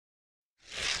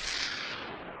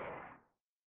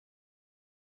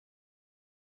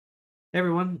Hey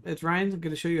everyone, it's Ryan. I'm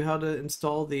going to show you how to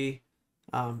install the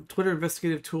Twitter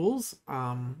investigative tools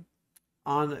on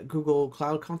Google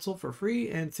Cloud Console for free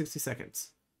in 60 seconds.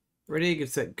 Ready, get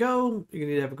set, go. You're going to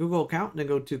need to have a Google account and then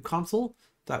go to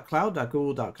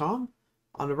console.cloud.google.com.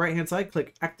 On the right hand side,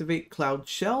 click Activate Cloud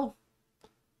Shell.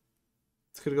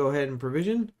 It's going to go ahead and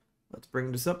provision. Let's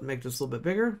bring this up and make this a little bit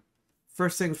bigger.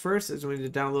 First things first is we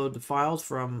need to download the files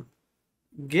from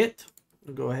Git.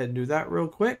 We'll go ahead and do that real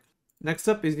quick. Next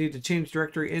up is you need to change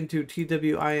directory into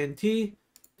TWINT.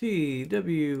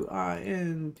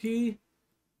 TWINT.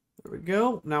 There we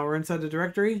go. Now we're inside the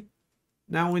directory.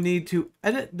 Now we need to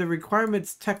edit the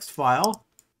requirements text file.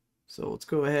 So let's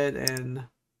go ahead and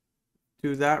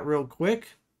do that real quick.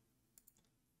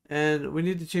 And we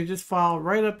need to change this file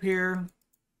right up here.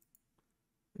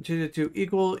 And change it to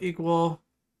equal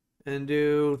and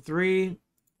do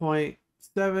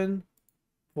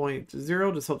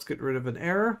 3.7.0. This helps get rid of an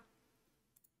error.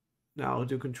 Now we'll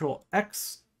do Control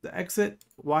X to exit,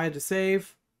 Y to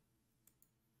save,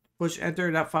 push enter.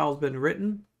 That file's been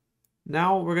written.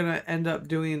 Now we're going to end up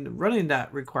running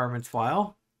that requirements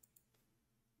file.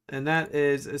 And that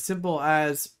is as simple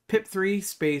as pip3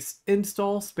 space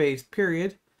install space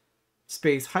period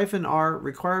space -r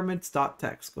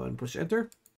requirements.txt. Go ahead and push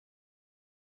enter.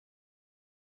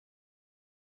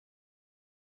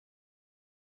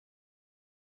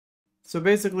 So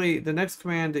basically the next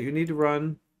command that you need to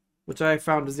run, which I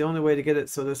found is the only way to get it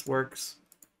so this works,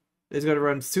 is going to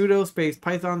run sudo space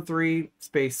python3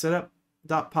 space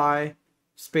setup.py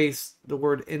space the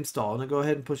word install. And then go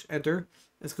ahead and push enter.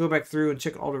 Let's go back through and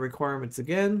check all the requirements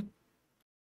again.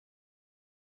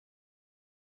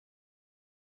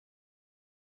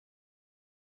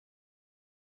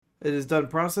 It is done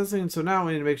processing, so now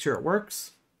we need to make sure it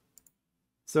works.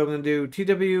 So I'm going to do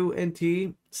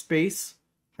TWINT space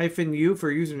 -u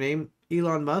for username.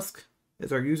 Elon Musk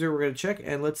is our user we're going to check,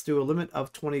 and let's do a limit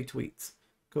of 20 tweets.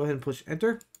 Go ahead and push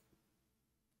enter.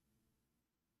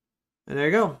 And there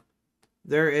you go.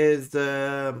 There is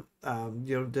the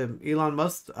the Elon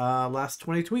Musk last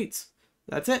 20 tweets.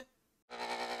 That's it.